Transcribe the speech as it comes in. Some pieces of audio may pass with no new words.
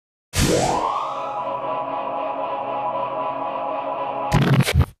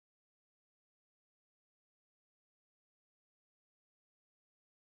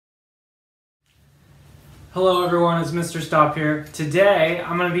Hello everyone, it's Mr. Stop here. Today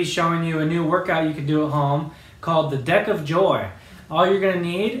I'm going to be showing you a new workout you can do at home called the Deck of Joy. All you're going to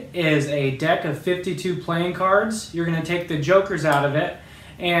need is a deck of 52 playing cards. You're going to take the jokers out of it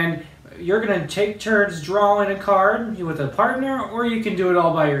and you're going to take turns drawing a card with a partner, or you can do it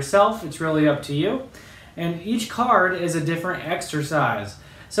all by yourself. It's really up to you. And each card is a different exercise.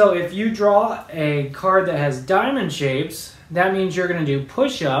 So if you draw a card that has diamond shapes, that means you're going to do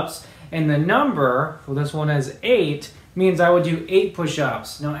push-ups. And the number, well, this one has 8, means I would do 8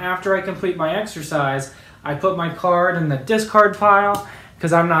 push-ups. Now after I complete my exercise, I put my card in the discard pile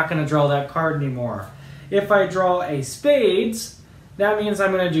because I'm not going to draw that card anymore. If I draw a spades, that means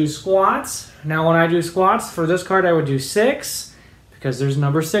I'm going to do squats. Now when I do squats, for this card I would do 6 because there's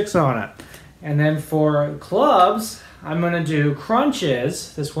number 6 on it. And then for clubs, I'm going to do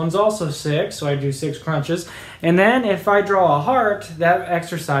crunches. This one's also 6, so I do 6 crunches. And then if I draw a heart, that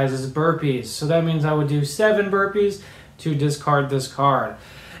exercise is burpees. So that means I would do 7 burpees to discard this card.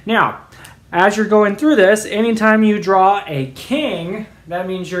 Now, as you're going through this, anytime you draw a king, that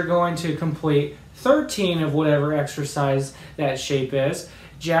means you're going to complete 13 of whatever exercise that shape is.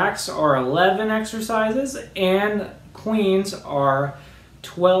 Jacks are 11 exercises, and queens are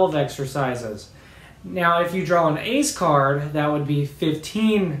 12 exercises. Now, if you draw an ace card, that would be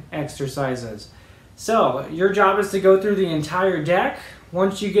 15 exercises. So, your job is to go through the entire deck.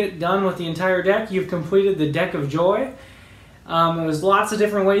 Once you get done with the entire deck, you've completed the Deck of Joy. There's lots of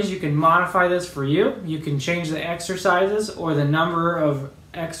different ways you can modify this for you. You can change the exercises or the number of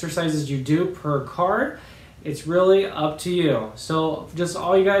exercises you do per card. It's really up to you. So, just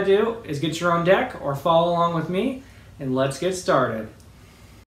all you gotta do is get your own deck or follow along with me, and let's get started.